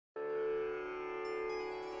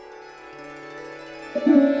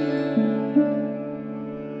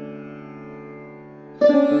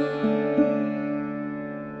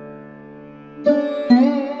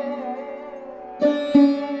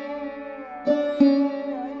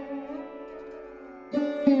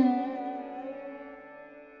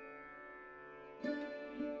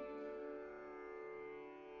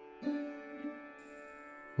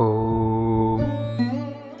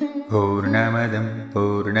पूर्णमदं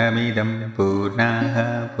पूर्णमिदं पूर्णाः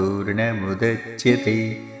पूर्णमुदच्यते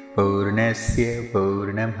पूर्णस्य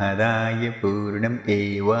पूर्णमादाय पूर्णम्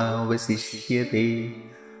एवावशिष्यते।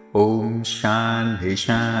 ॐ शान्ति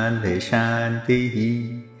शान्ति शान्तिः।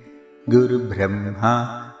 गुरुब्रह्मा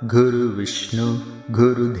गुरुविष्णु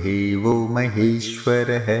गुरुदेवो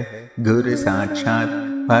महेश्वरः गुरुसाक्षात्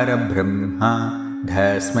परब्रह्मा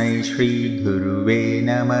तस्मै श्रीगुरुवे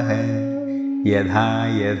नमः। यथा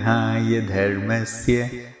यथा धर्मस्य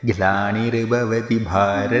ग्लानिर्भवति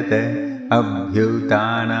भारत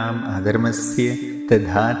अभ्युत्थानम् अधर्मस्य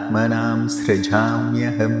तदात्मनां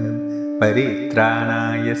सृजाम्यहम्।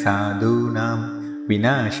 परित्राणाय साधूनां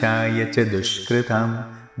विनाशाय च दुष्कृतां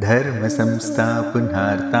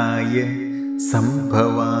धर्मसंस्थापनार्थाय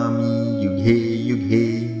संभवामि युगे युगे।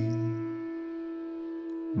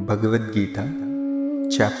 भगवद्गीता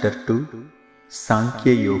चैप्टर 2 सांख्य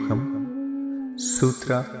योगम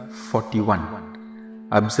Sutra 41.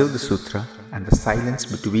 Observe the sutra and the silence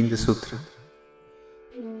between the sutra.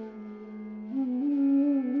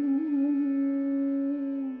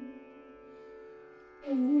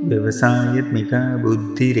 व्यवसायत्मिका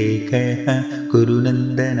बुद्धिरेकः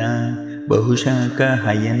कुरुनन्दना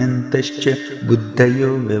बहुशाकहयनन्तश्च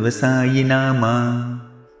बुद्धयो व्यवसायिनामा।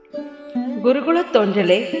 குருகுலத்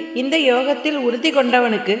தோன்றலே, இந்த யோகத்தில் உறுதி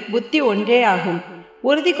கொண்டவனுக்கு புத்தி ஒன்றே ஆகும்.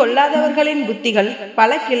 உறுதி கொள்ளாதவர்களின் புத்திகள்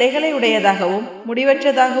பல கிளைகளை உடையதாகவும்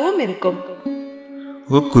முடிவற்றதாகவும் இருக்கும்.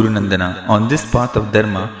 O Kurunandana, on this path of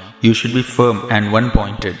dharma, you should be firm and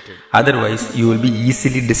one-pointed. Otherwise, you will be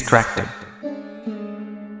easily distracted.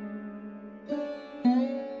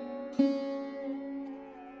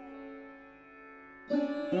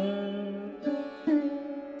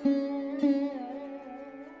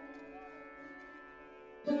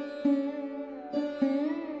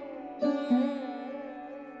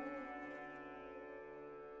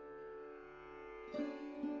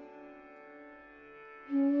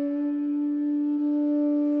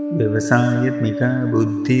 व्यवसायत्मिका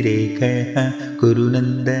बुद्धिरेकः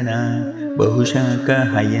कुरुनन्दना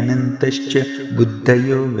बहुशाकहयनन्तश्च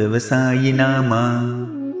बुद्धयो व्यवसायिनामा।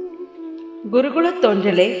 குருகுலத்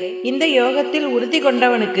தோன்றலே, இந்த யோகத்தில் உறுதி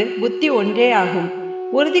கொண்டவனுக்கு புத்தி ஒன்றே ஆகும்.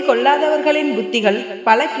 உறுதி கொள்ளாதவர்களின் புத்திகள்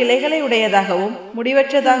பல கிளைகளை உடையதாகவும்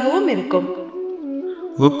முடிவற்றதாகவும் இருக்கும்.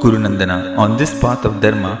 O Kurunandana, on this path of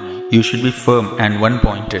dharma, you should be firm and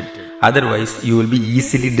one-pointed. Otherwise, you will be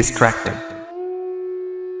easily distracted.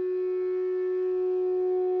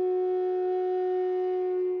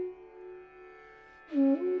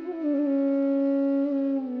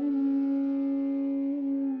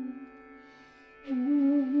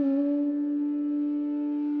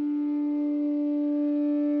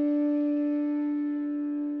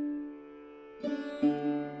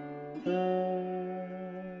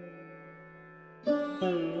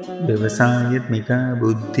 व्यवसायत्मिका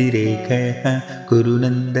बुद्धिरेकः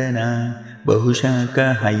कुरुनन्दना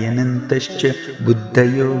बहुशाकहयनन्तश्च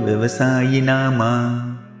बुद्धयो व्यवसायिनामा।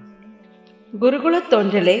 குருகுலத்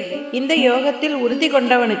தோன்றலே, இந்த யோகத்தில் உறுதி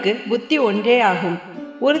கொண்டவனுக்கு புத்தி ஒன்றே ஆகும்.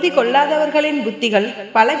 உறுதி கொள்ளாதவர்களின்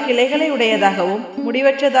புத்திகள் பல கிளைகளை உடையதாகவும்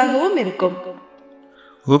முடிவற்றதாகவும் இருக்கும்.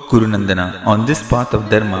 O Kurunandana, on this path of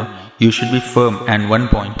dharma, you should be firm and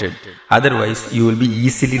one-pointed. Otherwise, you will be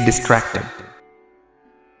easily distracted.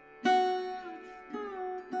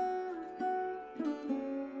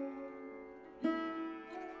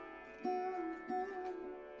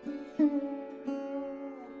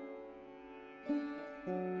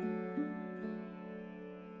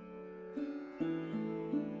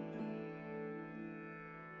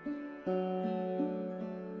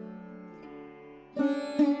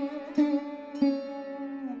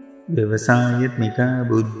 व्यवसायत्मिका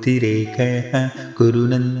बुद्धिरेकः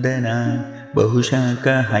कुरुनन्दना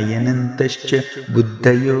बहुशाकहयनन्तश्च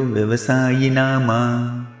बुद्धयो व्यवसायिनामा।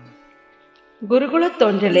 குருகுலத்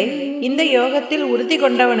தோன்றலே, இந்த யோகத்தில் உறுதி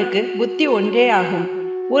கொண்டவனுக்கு புத்தி ஒன்றே ஆகும்.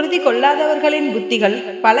 உறுதி கொள்ளாதவர்களின்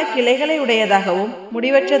புத்திகள் பல கிளைகளை உடையதாகவும்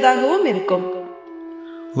முடிவற்றதாகவும் இருக்கும்.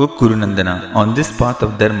 O Kurunandana, on this path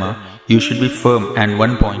of dharma, you should be firm and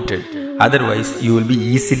one-pointed. Otherwise, you will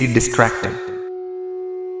be easily distracted.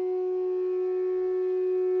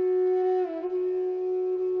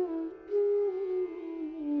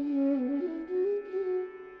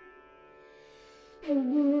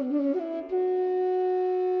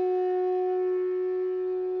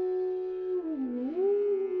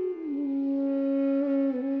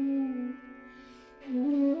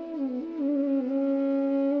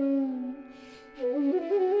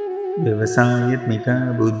 व्यवसायत्मिका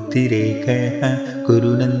बुद्धिरेकः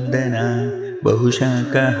कुरुनन्दना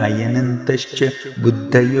बहुशाखहयनन्तश्च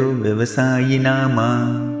बुद्धयो व्यवसायिनामा.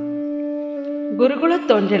 குருகுலத்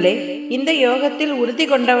தோன்றலே, இந்த யோகத்தில் உறுதி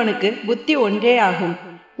கொண்டவனுக்கு புத்தி ஒன்றே ஆகும்.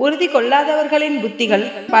 உறுதி கொள்ளாதவர்களின் புத்திகள்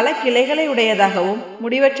பல கிளைகளை உடையதாகவும்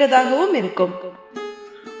முடிவற்றதாகவும் இருக்கும்.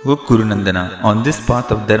 O Kurunandana, on this path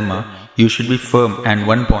of dharma, you should be firm and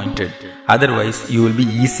one-pointed. Otherwise, you will be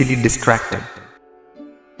easily distracted.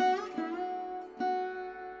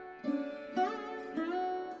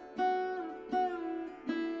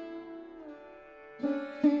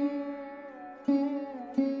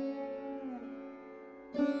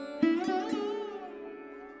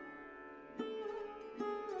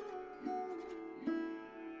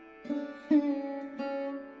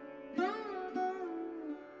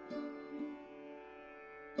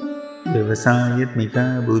 व्यवसायत्मिका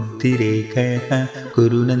बुद्धिरेकः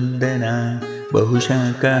कुरुनन्दना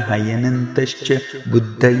बहुशाखहयनन्तश्च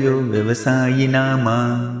बुद्धयो व्यवसायिनामा.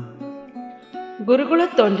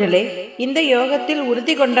 குருகுலத் தோன்றலே, இந்த யோகத்தில்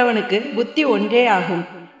உறுதி கொண்டவனுக்கு புத்தி ஒன்றே ஆகும்.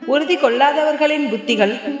 உறுதி கொள்ளாதவர்களின்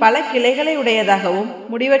புத்திகள் பல கிளைகளை உடையதாகவும்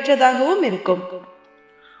முடிவற்றதாகவும் இருக்கும்.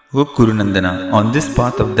 O Kurunandana, on this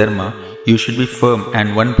path of dharma, you should be firm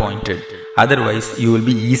and one-pointed. Otherwise, you will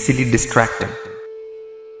be easily distracted.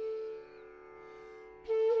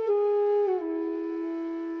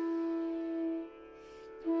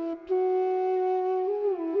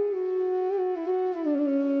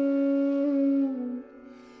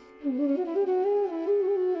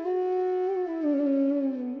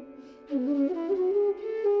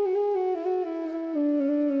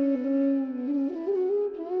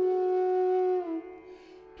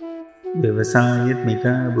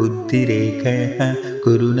 व्यवसायत्मिका बुद्धिरेकः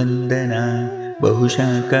कुरुनन्दना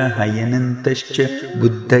बहुशाखहयनन्तश्च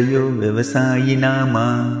बुद्धयो व्यवसायिनामा.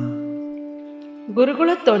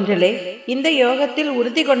 குருகுலத் தோன்றலே, இந்த யோகத்தில்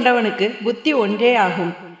உறுதி கொண்டவனுக்கு புத்தி ஒன்றே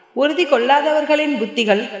ஆகும். உறுதி கொள்ளாதவர்களின்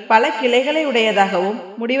புத்திகள் பல கிளைகளை உடையதாகவும்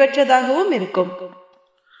முடிவற்றதாகவும் இருக்கும்.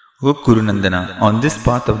 O Kurunandana, on this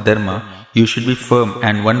path of dharma, you should be firm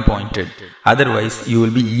and one-pointed. Otherwise, you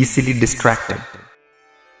will be easily distracted.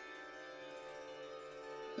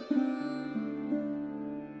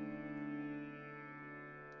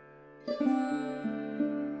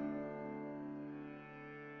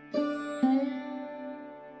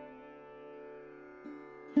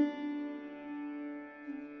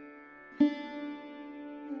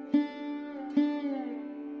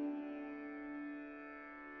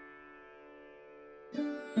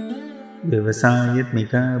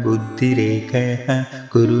 व्यवसायत्मिका बुद्धिरेकः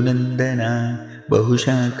कुरुनन्दना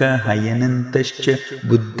बहुशाखहयनन्तश्च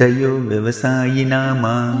बुद्धयो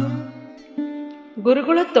व्यवसायिनामा.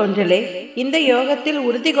 குருகுலத் தோன்றலே, இந்த யோகத்தில்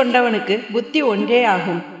உறுதி கொண்டவனுக்கு புத்தி ஒன்றே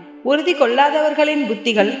ஆகும். உறுதி கொள்ளாதவர்களின்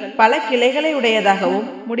புத்திகள் பல கிளைகளை உடையதாகவும்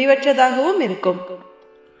முடிவற்றதாகவும் இருக்கும்.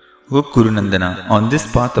 O Kurunandana, on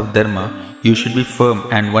this path of dharma, you should be firm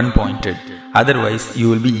and one-pointed. Otherwise, you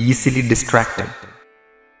will be easily distracted.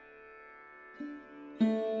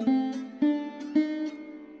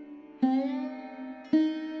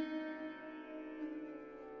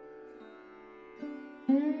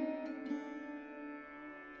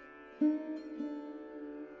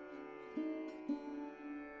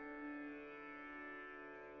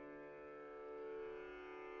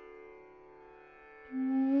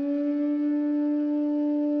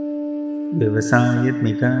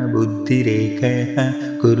 व्यवसायत्मिका बुद्धिरेकः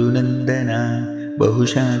कुरुनन्दना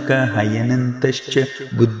बहुशाखहयनन्तश्च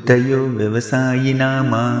बुद्धयो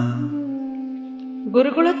व्यवसायिनामा.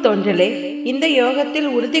 குருகுலத் தோன்றலே, இந்த யோகத்தில்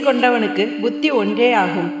உறுதி கொண்டவனுக்கு புத்தி ஒன்றே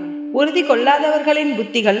ஆகும். உறுதி கொள்ளாதவர்களின்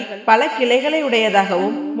புத்திகள் பல கிளைகளை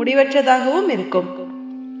உடையதாகவும் முடிவற்றதாகவும் இருக்கும்.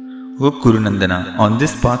 O Kurunandana, on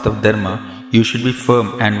this path of dharma, you should be firm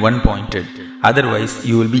and one-pointed. Otherwise,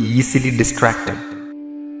 you will be easily distracted.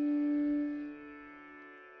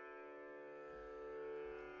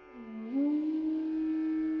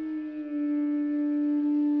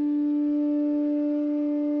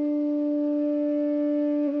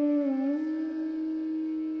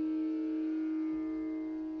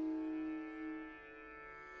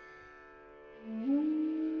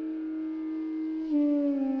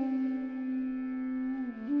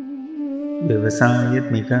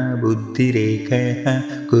 व्यवसायत्मिका बुद्धिरेकः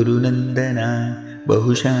कुरुनन्दना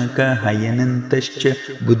बहुशाखहयनन्तश्च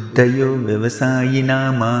बुद्धयो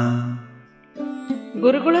व्यवसायिनामा.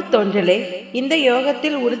 குருகுலத் தோன்றலே, இந்த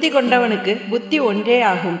யோகத்தில் உறுதி கொண்டவனுக்கு புத்தி ஒன்றே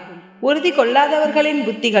ஆகும். உறுதி கொள்ளாதவர்களின்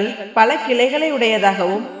புத்திகள் பல கிளைகளை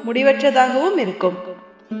உடையதாகவும் முடிவற்றதாகவும் இருக்கும்.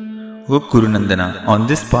 O Kurunandana, on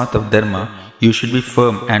this path of dharma, you should be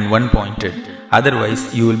firm and one-pointed. Otherwise,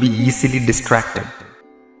 you will be easily distracted.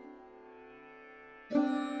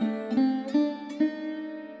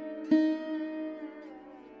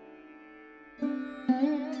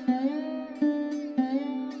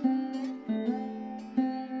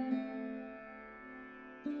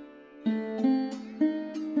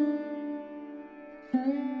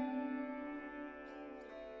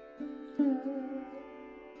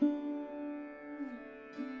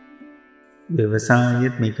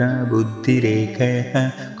 व्यवसायत्मिका बुद्धिरेकः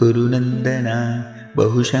कुरुनन्दना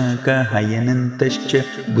बहुशाखहयनन्तश्च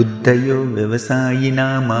बुद्धयो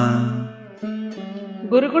व्यवसायिनामा.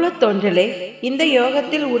 குருகுலத் தோன்றலே, இந்த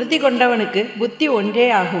யோகத்தில் உறுதி கொண்டவனுக்கு புத்தி ஒன்றே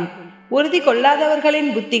ஆகும். உறுதி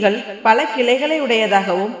கொள்ளாதவர்களின் புத்திகள் பல கிளைகளை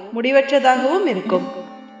உடையதாகவும் முடிவற்றதாகவும் இருக்கும்.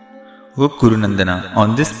 O Kurunandana,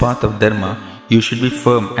 on this path of dharma, you should be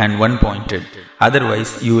firm and one-pointed.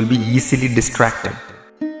 Otherwise, you will be easily distracted.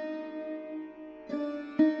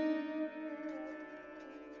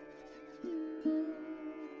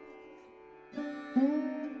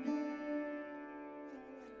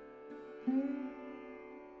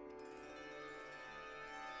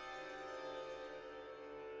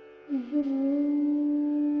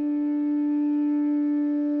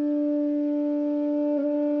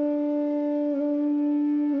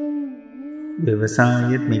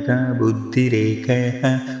 व्यवसायत्मिका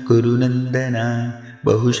बुद्धिरेकः कुरुनन्दना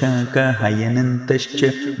बहुशाखहयनन्तश्च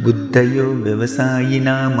बुद्धयो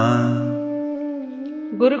व्यवसायिनामा.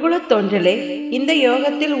 குருகுலத் தோன்றலே, இந்த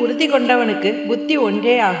யோகத்தில் உறுதி கொண்டவனுக்கு புத்தி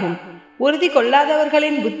ஒன்றே ஆகும். உறுதி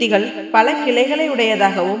கொள்ளாதவர்களின் புத்திகள் பல கிளைகளை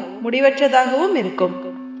உடையதாகவும் முடிவற்றதாகவும் இருக்கும்.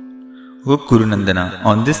 O Kurunandana,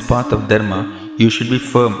 on this path of dharma, you should be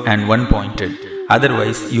firm and one-pointed.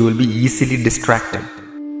 Otherwise, you will be easily distracted.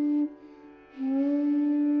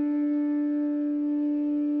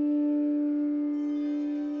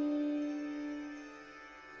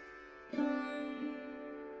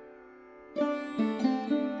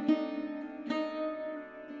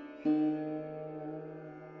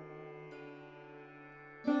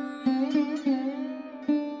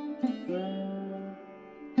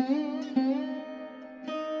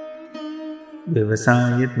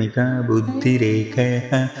 व्यवसायत्मिका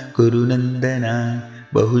बुद्धिरेकः कुरुनन्दना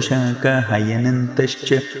बहुशाखहयनन्तश्च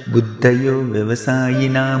बुद्धयो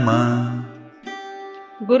व्यवसायिनामा.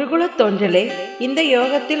 குருகுலத் தோன்றலே, இந்த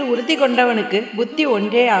யோகத்தில் உறுதி கொண்டவனுக்கு புத்தி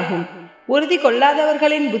ஒன்றே ஆகும். உறுதி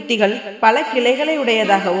கொள்ளாதவர்களின் புத்திகள் பல கிளைகளை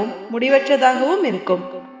உடையதாகவும் முடிவற்றதாகவும் இருக்கும்.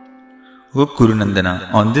 O Kurunandana,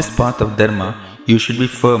 on this path of dharma, you should be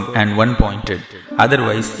firm and one-pointed.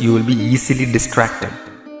 Otherwise, you will be easily distracted.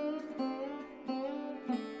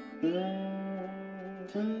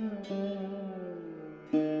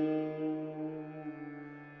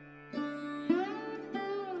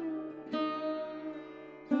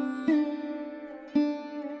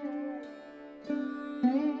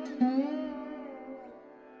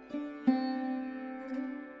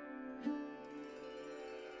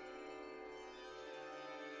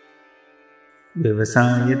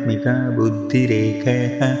 व्यवसायत्मिका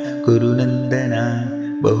बुद्धिरेकः कुरुनन्दना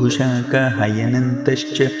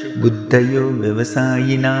बहुशाखहयनन्तश्च बुद्धयो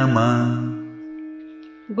व्यवसायिनामा.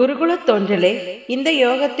 குருகுலத் தோன்றலே, இந்த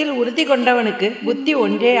யோகத்தில் உறுதி கொண்டவனுக்கு புத்தி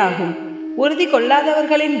ஒன்றே ஆகும். உறுதி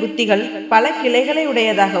கொள்ளாதவர்களின் புத்திகள் பல கிளைகளை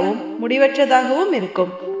உடையதாகவும் முடிவற்றதாகவும்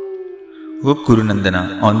இருக்கும். O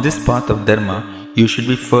Kurunandana, on this path of dharma, you should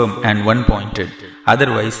be firm and one-pointed.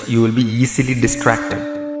 Otherwise, you will be easily distracted.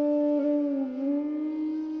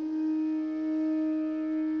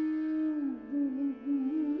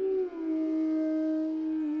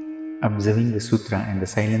 Observing the sutra and the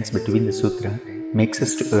silence between the sutra makes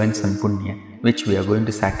us to earn some punya, which we are going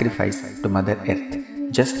to sacrifice to Mother Earth.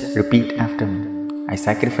 Just repeat after me. I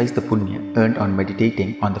sacrifice the punya earned on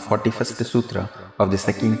meditating on the 41st sutra of the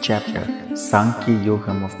second chapter, Sankhya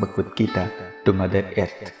Yogam of Bhagavad Gita, to Mother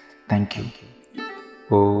Earth. Thank you.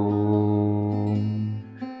 Om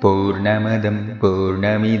Purnamadam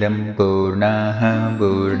Purnamidam Purnaha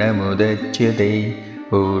Purnamudachyate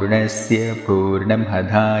Purnasya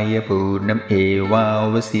Purnamhadaya Purnam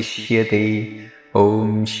Evavasishyate.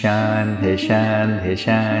 Om Shanti Shanti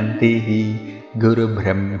Shantihi. Guru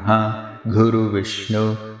Brahma Guru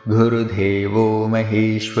Vishnu Guru Devo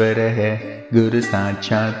Maheshwaraha Guru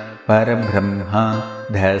Sachat Parabrahma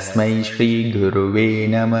Tasmai Shri Guruve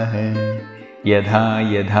Namaha. Yadha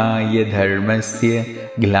Yadha Yadharmasya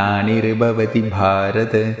Glanirbhavati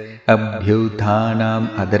Bharata Abhyuthanam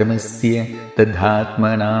Adharmasya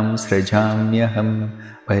Tadhatmanam Srajamyaham.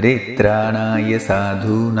 Paritranaya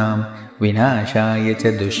Sadhunam Vinashaya Cha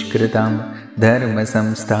Dushkritam Dharma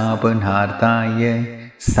Samsthapanarthaya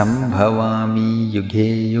Sambhavami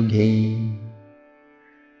Yuge Yuge.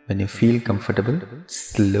 When you feel comfortable,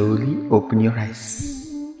 slowly open your eyes.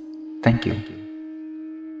 Thank you.